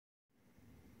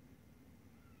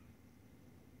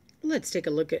Let's take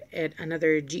a look at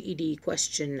another GED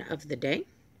question of the day.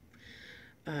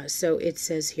 So it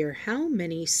says here, how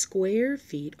many square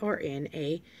feet are in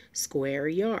a square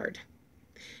yard?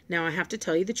 Now, I have to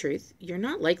tell you the truth. You're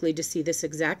not likely to see this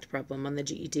exact problem on the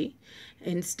GED.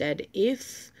 Instead,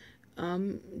 if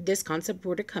this concept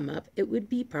were to come up, it would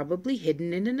be probably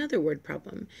hidden in another word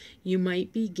problem. You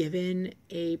might be given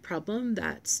a problem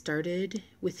that started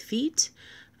with feet,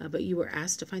 but you were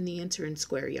asked to find the answer in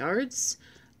square yards,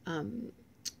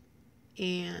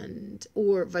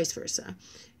 or vice versa.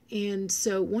 And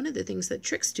so one of the things that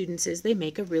tricks students is they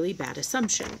make a really bad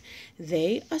assumption.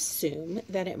 They assume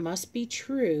that it must be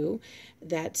true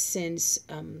that since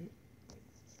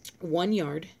 1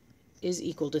 yard is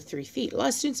equal to 3 feet. A lot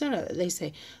of students don't know that. They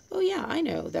say, oh yeah, I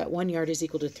know that 1 yard is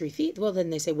equal to 3 feet. Well,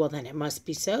 then they say, well, then it must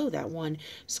be so that 1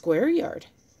 square yard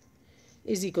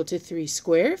is equal to 3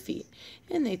 square feet.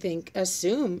 And they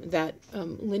assume that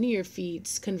linear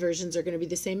feet's conversions are going to be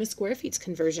the same as square feet's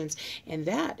conversions. And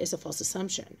that is a false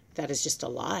assumption. That is just a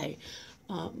lie.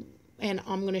 And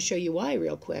I'm going to show you why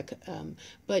real quick.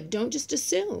 But don't just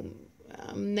assume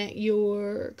that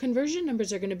your conversion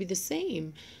numbers are going to be the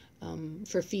same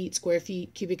for feet, square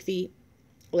feet, cubic feet.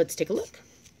 Let's take a look.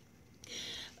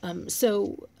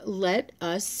 So let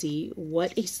us see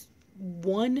what a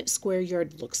 1 square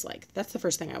yard looks like. That's the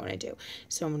first thing I want to do.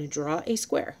 So I'm going to draw a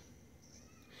square.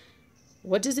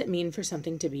 What does it mean for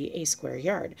something to be a square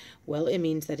yard? Well, it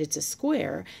means that it's a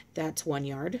square that's 1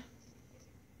 yard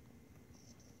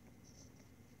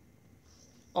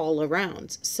all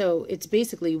around. So it's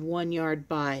basically 1 yard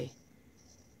by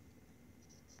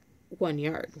 1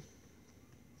 yard.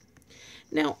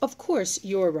 Now, of course,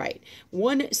 you're right.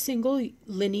 1 single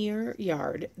linear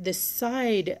yard, the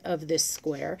side of this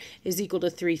square, is equal to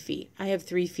 3 feet. I have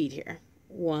 3 feet here.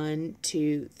 1,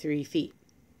 2, 3 feet.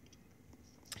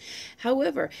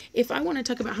 However, if I want to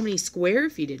talk about how many square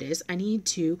feet it is, I need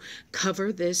to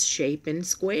cover this shape in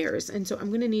squares. And so I'm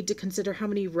going to need to consider how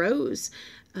many rows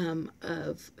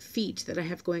of feet that I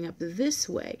have going up this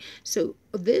way. So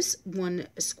this 1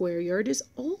 square yard is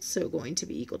also going to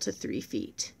be equal to 3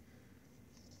 feet.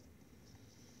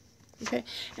 Okay,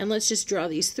 and let's just draw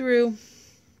these through.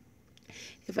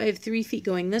 If I have 3 feet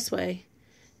going this way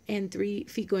and 3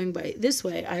 feet going by this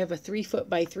way, I have a 3 foot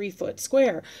by 3 foot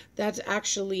square. That's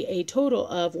actually a total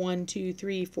of 1, 2,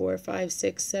 3, 4, 5,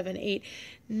 6, 7, 8,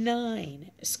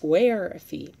 9 square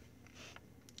feet.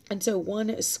 And so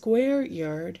 1 square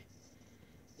yard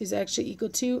is actually equal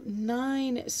to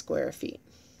 9 square feet.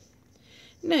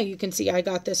 Now you can see I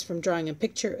got this from drawing a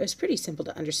picture. It's pretty simple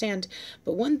to understand,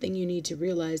 but one thing you need to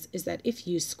realize is that if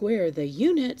you square the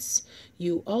units,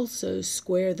 you also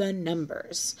square the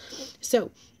numbers. So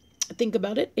think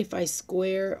about it. If I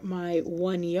square my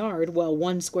 1 yard, well,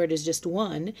 1 squared is just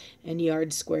 1, and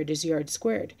yard squared is yard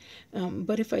squared.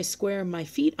 But if I square my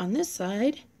feet on this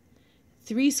side,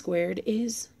 3 squared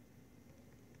is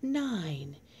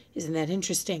 9. Isn't that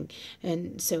interesting?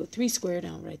 And so 3 squared,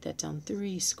 I'll write that down,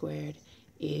 3 squared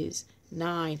is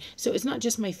 9. So it's not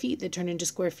just my feet that turn into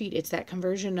square feet. It's that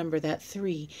conversion number, that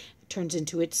 3, turns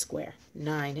into its square,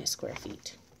 9 square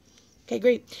feet. Okay,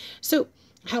 great. So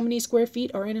how many square feet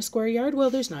are in a square yard?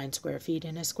 Well, there's 9 square feet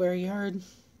in a square yard.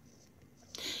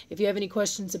 If you have any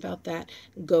questions about that,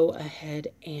 go ahead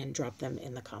and drop them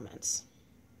in the comments.